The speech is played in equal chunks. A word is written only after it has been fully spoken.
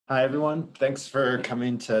Hi, everyone. Thanks for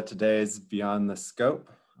coming to today's Beyond the Scope.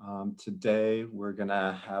 Today, we're going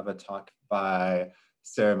to have a talk by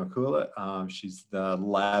Sarah McCullough. She's the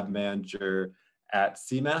lab manager at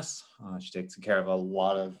CEMAS. She takes care of a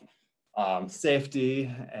lot of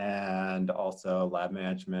safety and also lab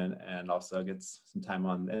management, and also gets some time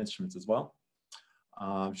on the instruments as well.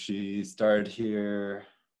 She started here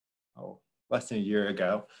less than a year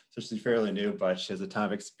ago, so she's fairly new, but she has a ton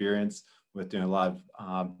of experience with doing a lot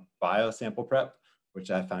of biosample prep, which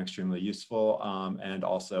I found extremely useful, and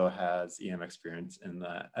also has EM experience in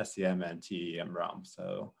the SEM and TEM realm.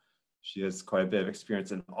 So she has quite a bit of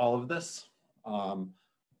experience in all of this.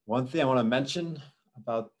 One thing I want to mention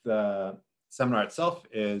about the seminar itself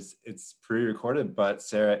is it's pre-recorded, but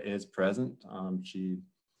Sarah is present. She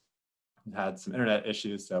had some internet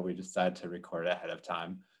issues, so we decided to record it ahead of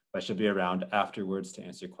time, but she'll be around afterwards to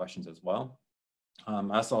answer questions as well. I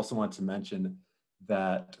also want to mention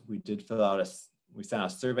that we did we sent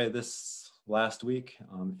out a survey this last week.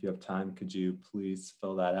 If you have time, could you please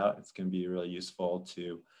fill that out? It's going to be really useful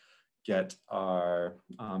to get our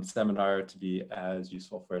seminar to be as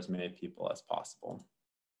useful for as many people as possible.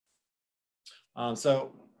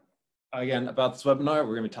 So again, about this webinar,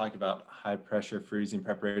 we're going to be talking about high pressure freezing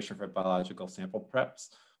preparation for biological sample preps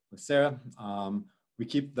with Sarah. We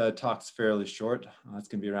keep the talks fairly short. It's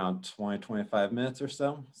going to be around 20-25 minutes or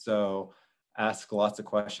so. So ask lots of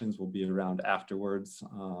questions. Will be around afterwards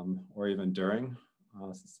or even during.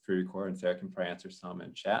 This is pre-recorded, and Sarah can probably answer some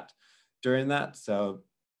in chat during that. So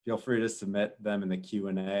feel free to submit them in the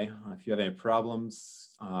Q&A. If you have any problems,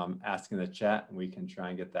 ask in the chat, and we can try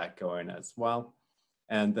and get that going as well.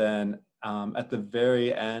 And then at the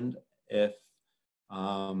very end, if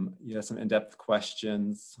you have some in-depth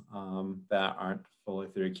questions that aren't fully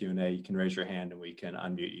through Q&A, you can raise your hand and we can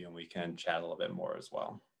unmute you and we can chat a little bit more as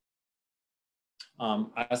well.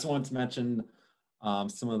 I also wanted to mention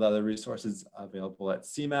some of the other resources available at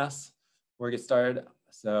CEMAS before we get started.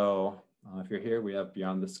 So if you're here, we have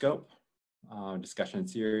Beyond the Scope discussion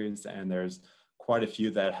series, and there's quite a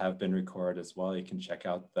few that have been recorded as well. You can check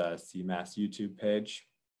out the CEMAS YouTube page.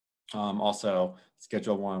 Also,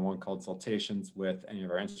 schedule one-on-one consultations with any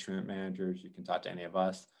of our instrument managers. You can talk to any of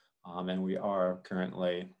us. And we are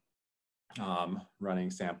currently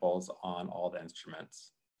running samples on all the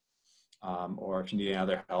instruments. Or if you need any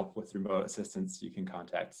other help with remote assistance, you can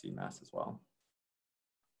contact CEMAS as well.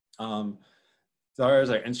 So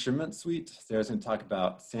there's our instrument suite. Sarah's going to talk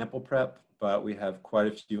about sample prep, but we have quite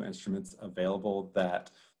a few instruments available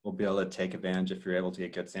that will be able to take advantage if you're able to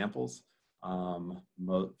get good samples. If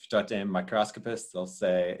you talk to any microscopists, they'll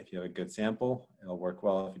say if you have a good sample, it'll work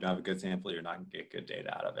well. If you don't have a good sample, you're not going to get good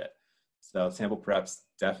data out of it. So sample prep's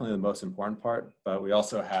definitely the most important part, but we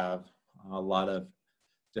also have a lot of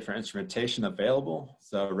different instrumentation available.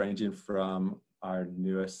 So ranging from our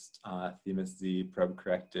newest CEMAS Z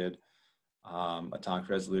probe-corrected atomic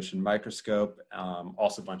resolution microscope,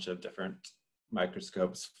 also a bunch of different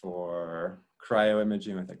microscopes for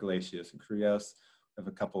cryoimaging with the Glacius and Krios. We have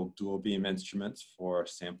a couple dual beam instruments for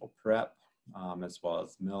sample prep, as well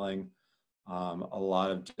as milling. A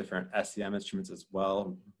lot of different SEM instruments as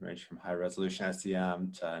well, range from high resolution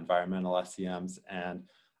SEM to environmental SEMs, and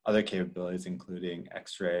other capabilities including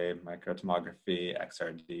X-ray, microtomography,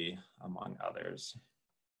 XRD, among others.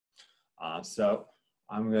 So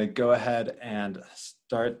I'm going to go ahead and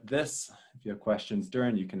start this. If you have questions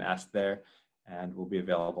during, you can ask there, and we'll be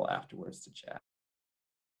available afterwards to chat.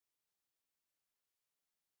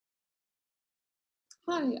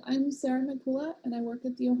 Hi, I'm Sarah McCullough, and I work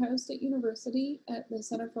at The Ohio State University at the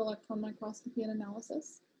Center for Electron Microscopy and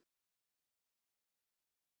Analysis.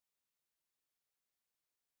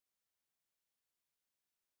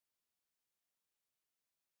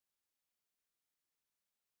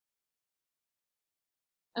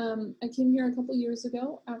 I came here a couple years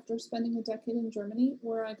ago after spending a decade in Germany,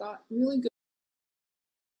 where I got really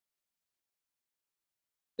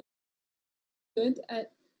good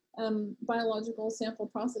at biological sample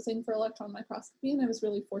processing for electron microscopy, and I was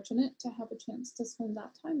really fortunate to have a chance to spend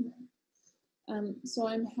that time there. So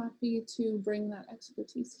I'm happy to bring that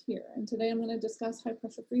expertise here. And today I'm going to discuss high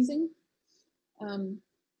pressure freezing.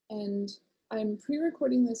 And I'm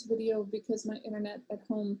pre-recording this video because my internet at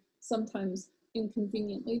home sometimes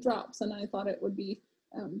inconveniently drops, and I thought it would be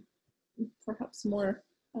perhaps more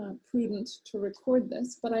prudent to record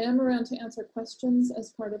this, but I am around to answer questions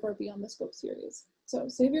as part of our Beyond the Scope series. So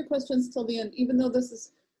save your questions till the end. Even though this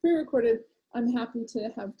is pre-recorded, I'm happy to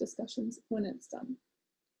have discussions when it's done.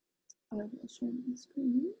 I will share my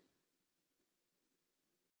screen.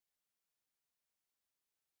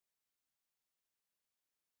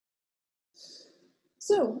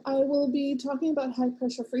 So I will be talking about high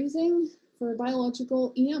pressure freezing for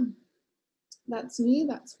biological EM. That's me,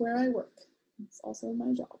 that's where I work. It's also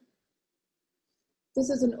my job. This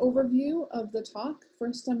is an overview of the talk.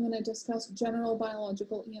 First, I'm going to discuss general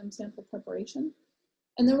biological EM sample preparation.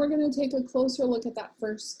 And then we're going to take a closer look at that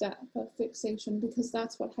first step of fixation, because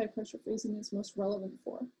that's what high pressure freezing is most relevant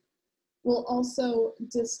for. We'll also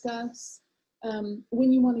discuss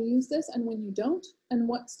when you want to use this and when you don't, and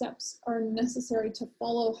what steps are necessary to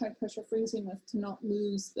follow high pressure freezing with to not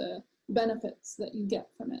lose the benefits that you get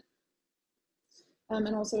from it.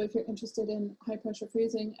 And also, if you're interested in high pressure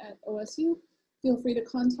freezing at OSU, feel free to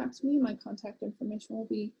contact me. My contact information will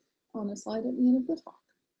be on the slide at the end of the talk.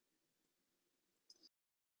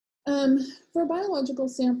 For biological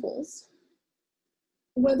samples,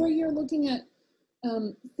 whether you're looking at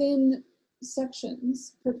thin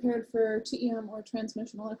sections prepared for TEM or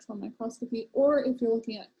transmission electron microscopy, or if you're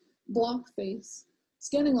looking at block face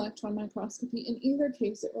scanning electron microscopy, in either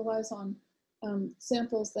case, it relies on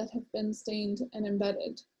samples that have been stained and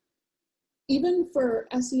embedded. Even for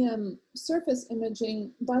SEM surface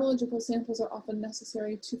imaging, biological samples are often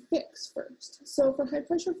necessary to fix first. So for high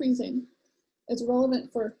pressure freezing, it's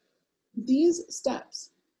relevant for these steps.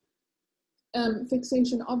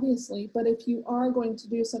 Fixation, obviously, but if you are going to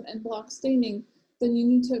do some end block staining, then you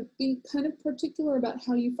need to be kind of particular about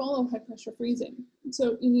how you follow high pressure freezing.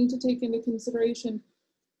 So you need to take into consideration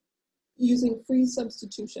using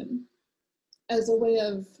freeze-substitution as a way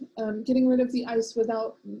of getting rid of the ice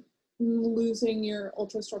without losing your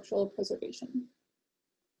ultrastructural preservation.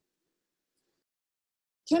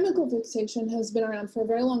 Chemical fixation has been around for a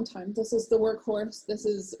very long time. This is the workhorse. This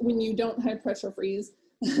is when you don't high pressure freeze.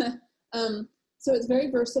 So it's very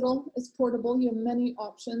versatile, it's portable. You have many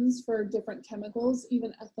options for different chemicals.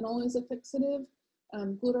 Even ethanol is a fixative,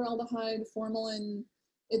 glutaraldehyde, formalin.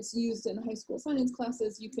 It's used in high school science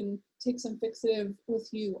classes. You can take some fixative with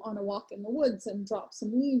you on a walk in the woods and drop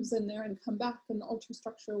some leaves in there and come back, and the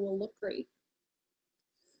ultrastructure will look great.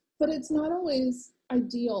 But it's not always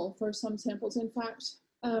ideal for some samples. In fact,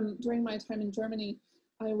 during my time in Germany,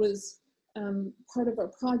 I was part of a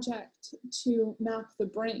project to map the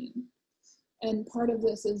brain. And part of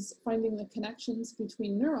this is finding the connections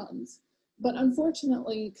between neurons. But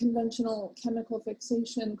unfortunately, conventional chemical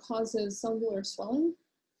fixation causes cellular swelling.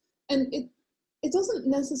 And it doesn't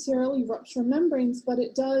necessarily rupture membranes, but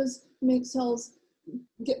it does make cells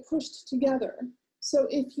get pushed together. So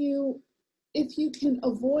if you can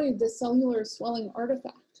avoid the cellular swelling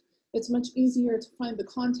artifact, it's much easier to find the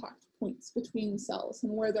contact points between cells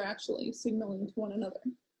and where they're actually signaling to one another.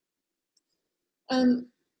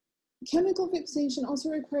 Chemical fixation also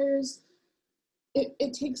requires,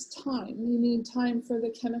 it takes time. You need time for the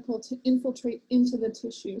chemical to infiltrate into the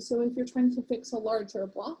tissue. So if you're trying to fix a larger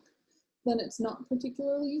block, then it's not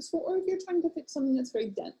particularly useful, or if you're trying to fix something that's very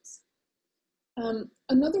dense.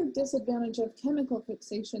 Another disadvantage of chemical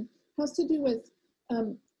fixation has to do with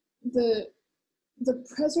the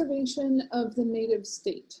preservation of the native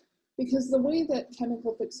state. Because the way that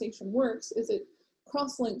chemical fixation works is it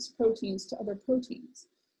cross-links proteins to other proteins.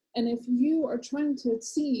 And if you are trying to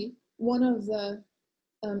see one of the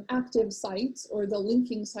active sites or the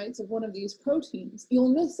linking sites of one of these proteins,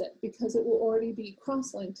 you'll miss it because it will already be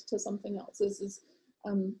cross-linked to something else. This is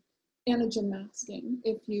antigen masking.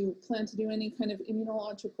 If you plan to do any kind of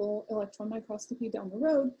immunological electron microscopy down the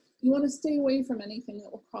road, you want to stay away from anything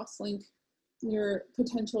that will cross-link your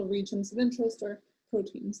potential regions of interest or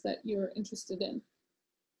proteins that you're interested in.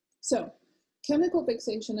 So chemical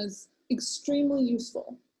fixation is extremely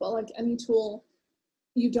useful, but like any tool,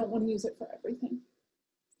 you don't want to use it for everything.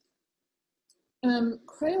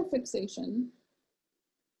 Cryofixation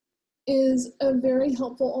is a very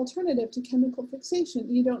helpful alternative to chemical fixation.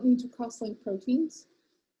 You don't need to cross-link proteins.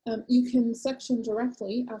 You can section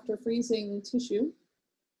directly after freezing tissue,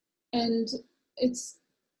 and it's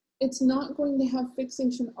not going to have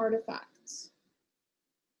fixation artifacts.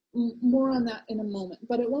 More on that in a moment,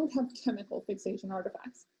 but it won't have chemical fixation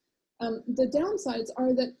artifacts. The downsides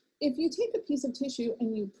are that if you take a piece of tissue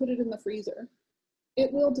and you put it in the freezer,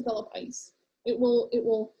 it will develop ice. It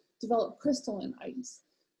will develop crystalline ice.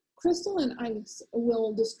 Crystalline ice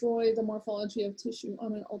will destroy the morphology of tissue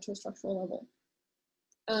on an ultrastructural level.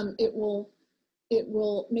 It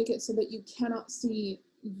will make it so that you cannot see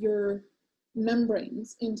your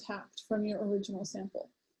membranes intact from your original sample.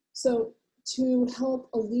 So to help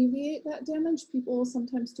alleviate that damage, people will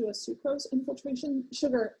sometimes do a sucrose infiltration.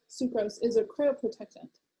 Sugar sucrose is a cryoprotectant.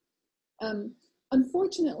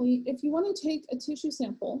 Unfortunately, if you want to take a tissue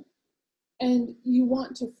sample and you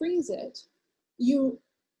want to freeze it, you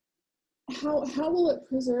how will it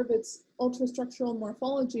preserve its ultrastructural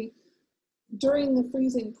morphology during the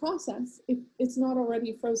freezing process if it's not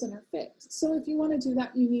already frozen or fixed? So if you want to do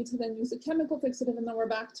that, you need to then use a chemical fixative, and then we're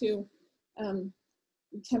back to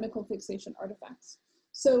chemical fixation artifacts.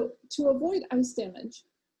 So to avoid ice damage,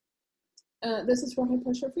 this is where high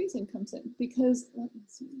pressure freezing comes in, because, let me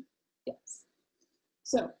see, yes.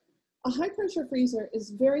 So a high pressure freezer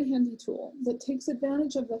is a very handy tool that takes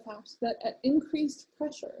advantage of the fact that at increased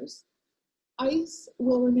pressures, ice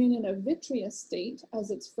will remain in a vitreous state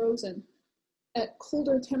as it's frozen at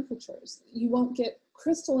colder temperatures. You won't get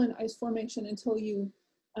crystalline ice formation until you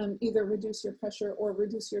either reduce your pressure or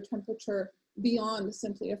reduce your temperature beyond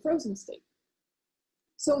simply a frozen state.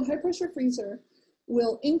 So a high pressure freezer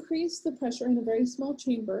will increase the pressure in a very small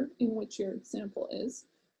chamber in which your sample is,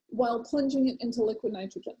 while plunging it into liquid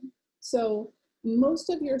nitrogen. So most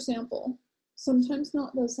of your sample, sometimes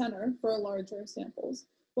not the center for larger samples,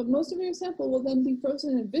 but most of your sample will then be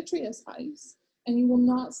frozen in vitreous ice, and you will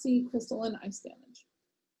not see crystalline ice damage.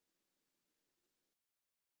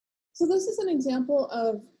 So this is an example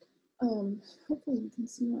of, hopefully you can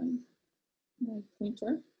see my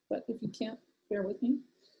pointer, but if you can't, bear with me.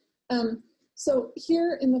 So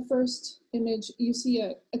here in the first image, you see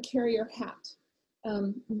a carrier hat.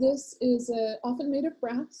 This is often made of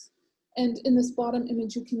brass, and in this bottom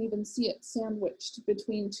image, you can even see it sandwiched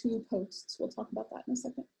between two posts. We'll talk about that in a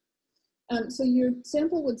second. So your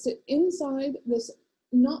sample would sit inside this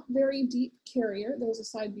not very deep carrier. There's a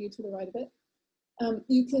side view to the right of it.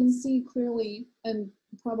 You can see clearly, and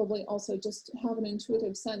probably also just have an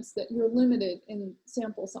intuitive sense that you're limited in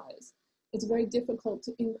sample size. It's very difficult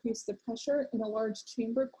to increase the pressure in a large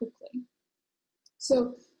chamber quickly.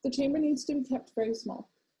 So the chamber needs to be kept very small.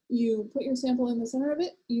 You put your sample in the center of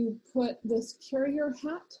it, you put this carrier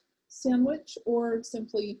hat sandwich, or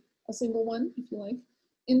simply a single one, if you like,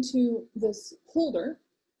 into this holder.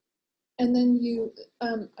 And then you,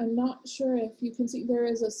 I'm not sure if you can see, there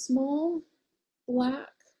is a small black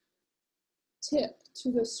tip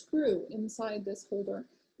to the screw inside this holder.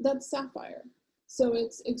 That's sapphire. So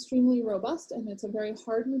it's extremely robust, and it's a very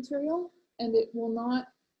hard material, and it will not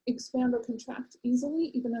expand or contract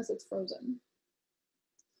easily, even as it's frozen.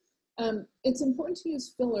 It's important to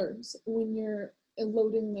use fillers when you're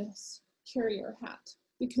loading this carrier hat,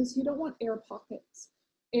 because you don't want air pockets.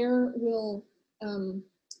 Air will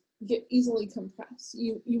get easily compressed.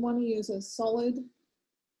 You want to use a solid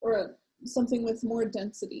or something with more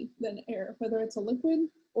density than air, whether it's a liquid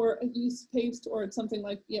or a yeast paste or it's something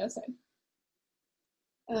like ESA.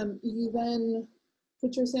 You then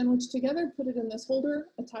put your sandwich together, put it in this holder,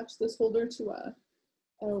 attach this holder to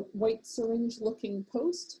a white syringe looking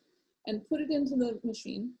post, and put it into the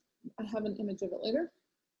machine. I have an image of it later.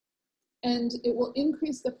 And it will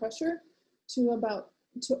increase the pressure to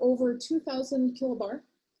over 2000 kilobar,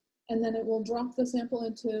 and then it will drop the sample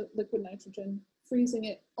into liquid nitrogen, freezing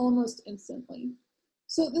it almost instantly.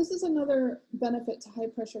 So this is another benefit to high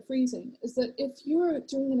pressure freezing, is that if you're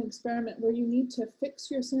doing an experiment where you need to fix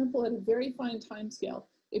your sample at a very fine time scale,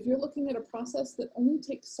 if you're looking at a process that only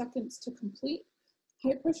takes seconds to complete,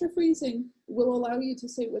 high pressure freezing will allow you to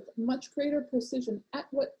say with much greater precision at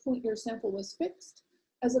what point your sample was fixed,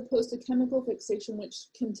 as opposed to chemical fixation, which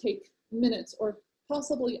can take minutes or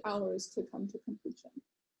possibly hours to come to completion.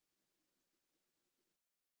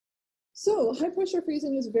 So high pressure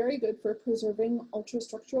freezing is very good for preserving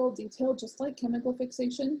ultrastructural detail, just like chemical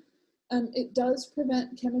fixation. It does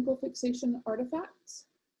prevent chemical fixation artifacts,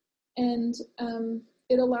 and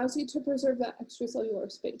it allows you to preserve that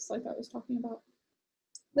extracellular space like I was talking about.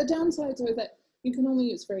 The downsides are that you can only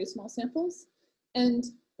use very small samples, and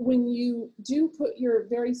when you do put your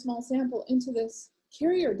very small sample into this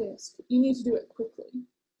carrier disk, you need to do it quickly.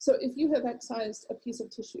 So if you have excised a piece of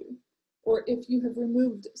tissue, or if you have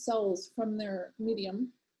removed cells from their medium,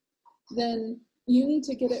 then you need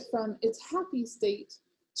to get it from its happy state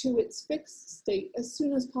to its fixed state as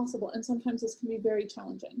soon as possible. And sometimes this can be very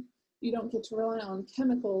challenging. You don't get to rely on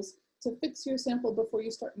chemicals to fix your sample before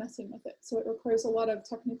you start messing with it. So it requires a lot of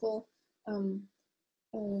technical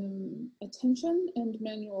attention and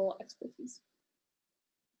manual expertise.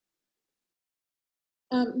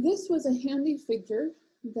 This was a handy figure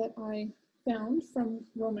that I found from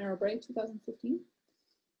Romero Bray, 2015.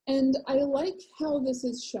 And I like how this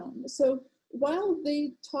is shown. So while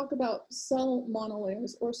they talk about cell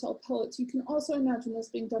monolayers or cell pellets, you can also imagine this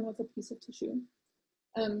being done with a piece of tissue.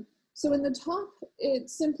 So in the top,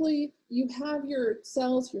 it's simply, you have your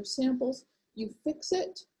cells, your samples, you fix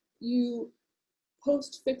it, you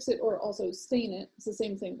post-fix it or also stain it, it's the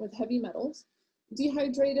same thing with heavy metals,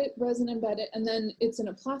 dehydrate it, resin embed it, and then it's in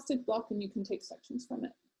a plastic block and you can take sections from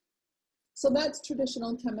it. So that's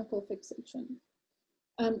traditional chemical fixation.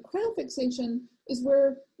 Cryofixation is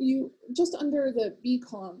where you, just under the B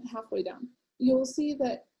column, halfway down, you'll see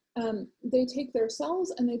that they take their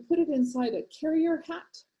cells and they put it inside a carrier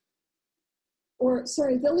hat. Or,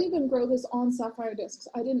 sorry, they'll even grow this on sapphire discs.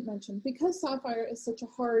 I didn't mention, because sapphire is such a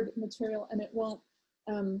hard material and it won't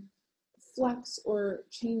flex or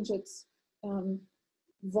change its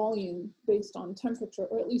volume based on temperature,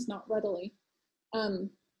 or at least not readily.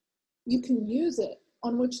 You can use it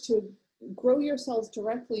on which to grow your cells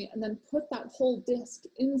directly and then put that whole disc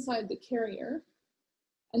inside the carrier.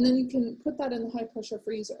 And then you can put that in the high pressure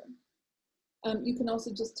freezer. You can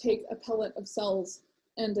also just take a pellet of cells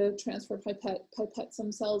and a transfer pipette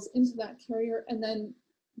some cells into that carrier and then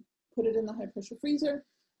put it in the high pressure freezer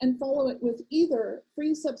and follow it with either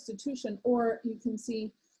freeze substitution, or you can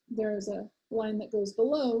see there's a line that goes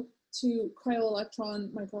below to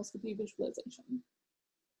cryo-electron microscopy visualization.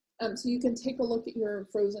 So you can take a look at your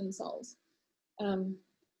frozen cells.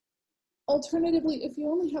 Alternatively, if you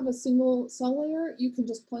only have a single cell layer, you can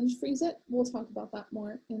just plunge freeze it. We'll talk about that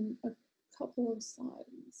more in a couple of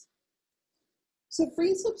slides. So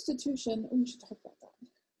freeze substitution, we should talk about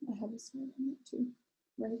that. I have a slide on it too,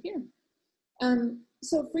 right here.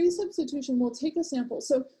 So freeze substitution will take a sample.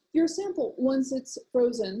 So your sample, once it's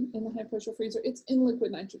frozen in the high pressure freezer, it's in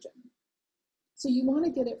liquid nitrogen. So you want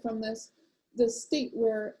to get it from this state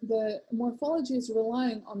where the morphology is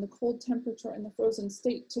relying on the cold temperature and the frozen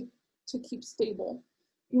state to keep stable.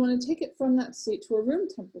 You want to take it from that state to a room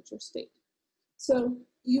temperature state. So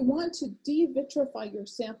you want to devitrify your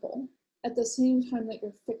sample at the same time that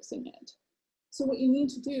you're fixing it. So what you need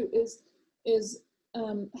to do is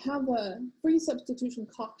have a freeze substitution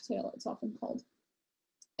cocktail, it's often called.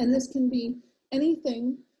 And this can be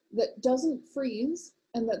anything that doesn't freeze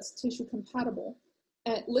and that's tissue compatible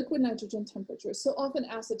at liquid nitrogen temperature. So often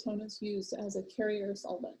acetone is used as a carrier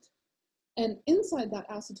solvent. And inside that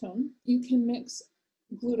acetone, you can mix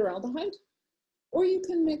glutaraldehyde, or you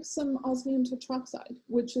can mix some osmium tetroxide,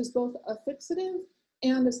 which is both a fixative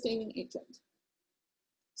and a staining agent.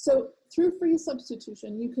 So through freeze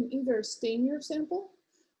substitution, you can either stain your sample,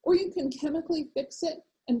 or you can chemically fix it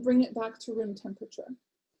and bring it back to room temperature.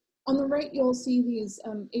 On the right, you'll see these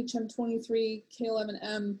HM23,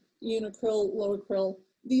 K11M, unicryl, low-acryl.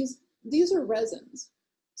 These are resins.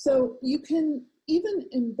 So you can even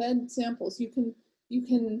embed samples. You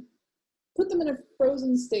can put them in a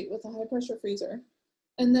frozen state with a high pressure freezer.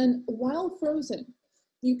 And then while frozen,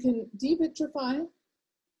 you can devitrify,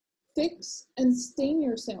 fix, and stain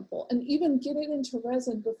your sample, and even get it into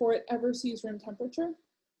resin before it ever sees room temperature.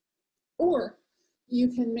 Or you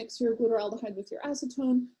can mix your glutaraldehyde with your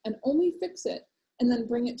acetone and only fix it, and then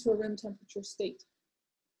bring it to a room temperature state.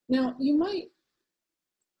 Now, you might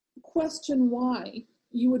question why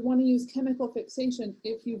you would want to use chemical fixation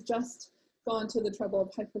if you've just gone to the trouble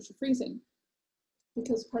of high pressure freezing,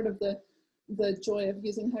 because part of the joy of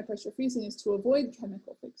using high pressure freezing is to avoid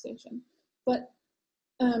chemical fixation. But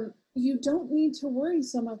you don't need to worry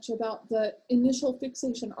so much about the initial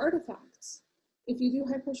fixation artifacts if you do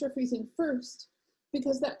high pressure freezing first,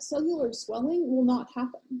 because that cellular swelling will not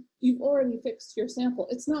happen. You've already fixed your sample.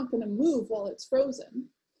 It's not going to move while it's frozen.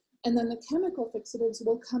 And then the chemical fixatives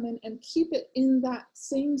will come in and keep it in that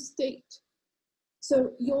same state.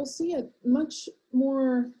 So you'll see a much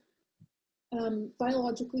more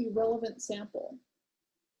biologically relevant sample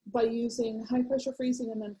by using high pressure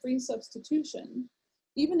freezing and then freeze substitution,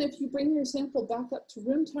 even if you bring your sample back up to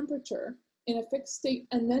room temperature in a fixed state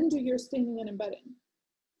and then do your staining and embedding.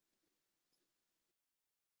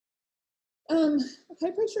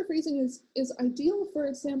 High pressure freezing is ideal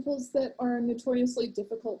for samples that are notoriously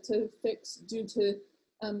difficult to fix due to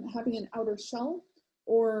having an outer shell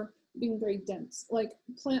or being very dense, like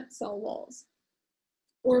plant cell walls,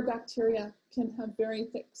 or bacteria can have very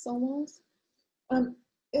thick cell walls.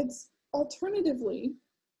 It's alternatively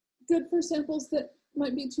good for samples that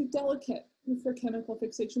might be too delicate for chemical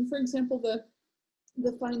fixation. For example,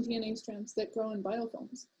 the fine DNA strands that grow in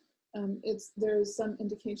biofilms. There's some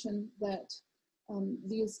indication that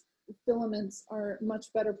these filaments are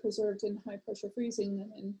much better preserved in high pressure freezing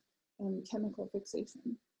than in chemical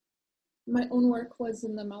fixation. My own work was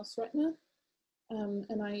in the mouse retina,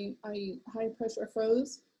 and I high pressure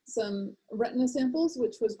froze some retina samples,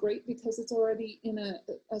 which was great because it's already in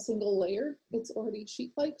a single layer. It's already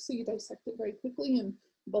sheet-like, so you dissect it very quickly in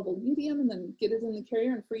bubble medium and then get it in the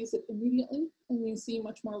carrier and freeze it immediately, and you see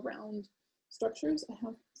much more round structures. I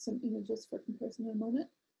have some images for comparison in a moment.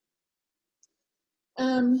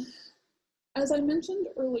 As I mentioned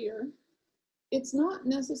earlier, it's not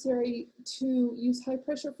necessary to use high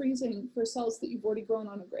pressure freezing for cells that you've already grown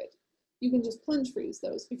on a grid. you can just plunge freeze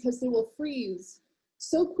those because they will freeze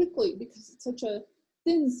so quickly because it's such a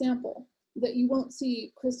thin sample that you won't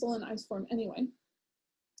see crystalline ice form anyway.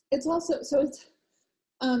 It's also, so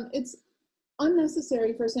it's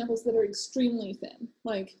unnecessary for samples that are extremely thin,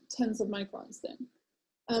 like tens of microns thin.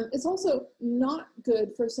 It's also not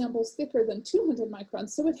good for samples thicker than 200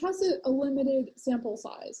 microns, so it has a limited sample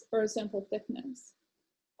size or a sample thickness.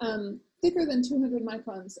 Thicker than 200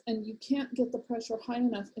 microns, and you can't get the pressure high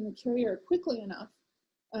enough in the carrier quickly enough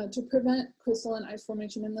to prevent crystalline ice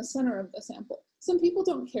formation in the center of the sample. Some people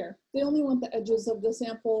don't care. They only want the edges of the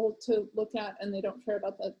sample to look at, and they don't care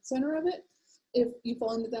about the center of it. If you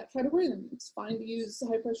fall into that category, then it's fine to use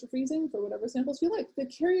high pressure freezing for whatever samples you like. The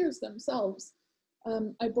carriers themselves,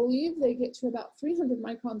 I believe they get to about 300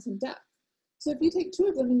 microns in depth. So if you take 2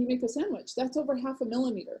 of them and you make a sandwich, that's over 0.5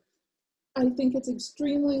 millimeter. I think it's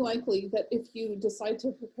extremely likely that if you decide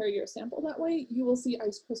to prepare your sample that way, you will see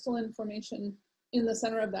ice crystalline formation in the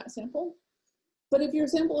center of that sample. But if your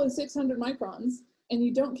sample is 600 microns and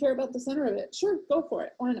you don't care about the center of it, sure, go for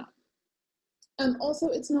it, why not? Also,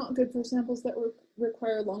 it's not good for samples that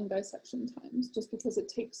require long dissection times, just because it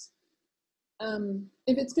takes,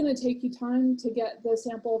 if it's gonna take you time to get the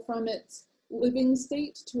sample from its living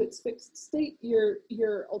state to its fixed state,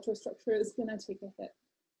 your ultrastructure is gonna take a hit.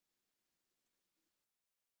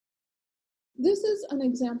 This is an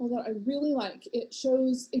example that I really like. It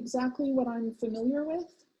shows exactly what I'm familiar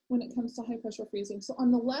with when it comes to high pressure freezing. So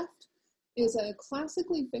on the left is a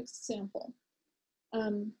classically fixed sample.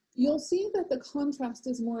 You'll see that the contrast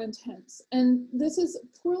is more intense, and this is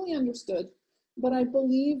poorly understood, but I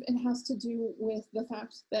believe it has to do with the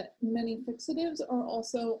fact that many fixatives are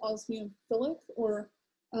also osmophilic, or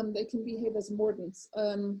they can behave as mordants,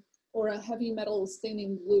 or a heavy metal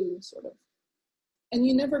staining glue, sort of. And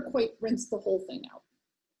you never quite rinse the whole thing out.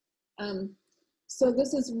 So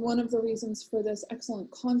this is one of the reasons for this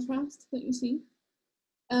excellent contrast that you see.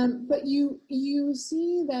 But you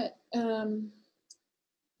see that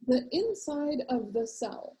the inside of the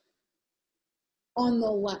cell on the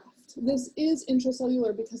left, this is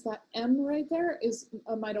intracellular because that M right there is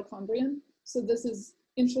a mitochondrion. So this is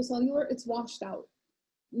intracellular, it's washed out.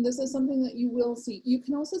 And this is something that you will see. You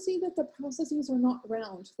can also see that the processes are not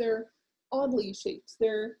round. They're oddly shaped.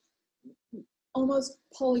 They're almost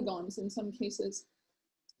polygons in some cases.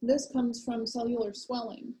 This comes from cellular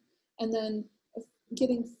swelling and then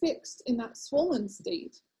getting fixed in that swollen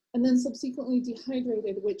state and then subsequently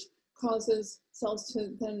dehydrated, which causes cells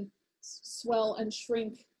to then swell and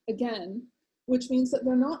shrink again, which means that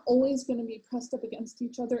they're not always going to be pressed up against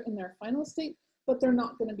each other in their final state, but they're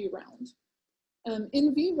not going to be round.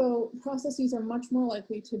 In vivo, processes are much more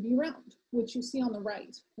likely to be round, which you see on the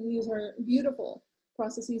right. And these are beautiful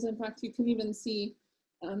processes. In fact, you can even see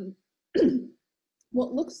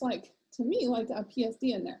what looks like, to me, like a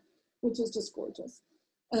PSD in there, which is just gorgeous.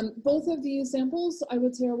 Both of these samples, I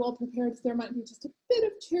would say, are well prepared. There might be just a bit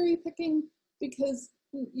of cherry picking because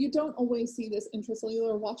you don't always see this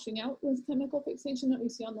intracellular washing out with chemical fixation that we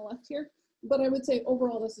see on the left here. But I would say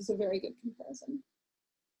overall, this is a very good comparison.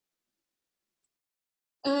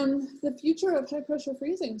 The future of high pressure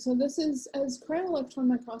freezing. So this is as cryo-electron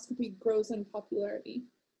microscopy grows in popularity.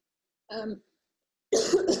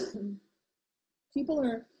 People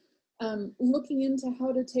are looking into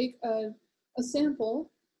how to take a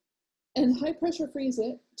sample and high pressure freeze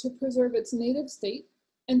it to preserve its native state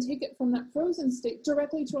and take it from that frozen state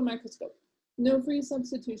directly to a microscope. No freeze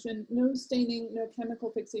substitution, no staining, no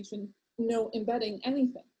chemical fixation, no embedding,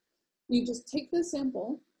 anything. You just take the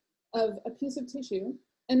sample of a piece of tissue,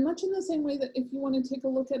 and much in the same way that if you want to take a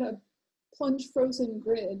look at a plunge frozen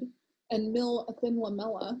grid and mill a thin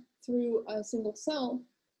lamella through a single cell,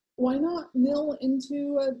 why not mill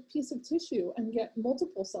into a piece of tissue and get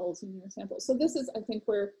multiple cells in your sample? So this is, I think,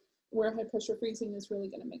 where high pressure freezing is really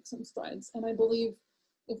going to make some strides. And I believe,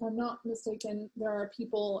 if I'm not mistaken, there are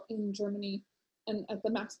people in Germany and at the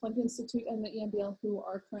Max Planck Institute and the EMBL who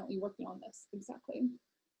are currently working on this exactly.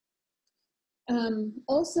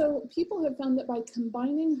 Also, people have found that by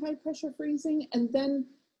combining high pressure freezing and then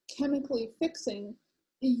chemically fixing,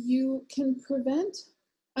 you can prevent,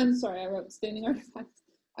 I'm sorry, I wrote staining artifacts.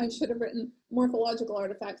 I should have written morphological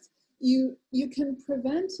artifacts. You can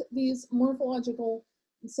prevent these morphological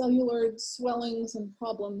cellular swellings and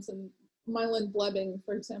problems and myelin blebbing,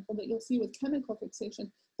 for example, that you'll see with chemical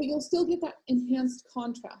fixation, but you'll still get that enhanced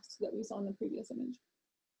contrast that we saw in the previous image.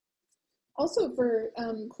 Also, for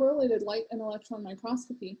correlated light and electron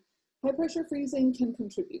microscopy, high pressure freezing can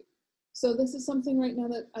contribute. So this is something right now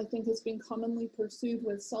that I think is being commonly pursued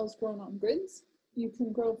with cells grown on grids. You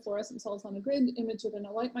can grow fluorescent cells on a grid, image it in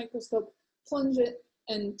a light microscope, plunge it,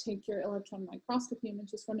 and take your electron microscopy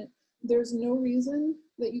images from it, there's no reason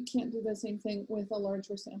that you can't do the same thing with a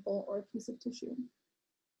larger sample or a piece of tissue.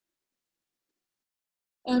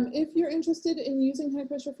 If you're interested in using high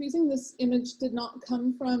pressure freezing, this image did not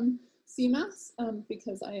come from CEMAS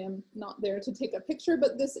because I am not there to take a picture,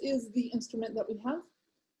 but this is the instrument that we have.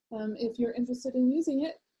 If you're interested in using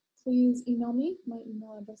it, please email me. My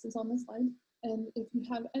email address is on the slide. And if you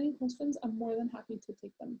have any questions, I'm more than happy to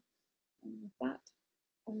take them. And with that,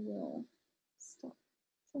 I will stop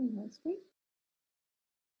sharing my screen.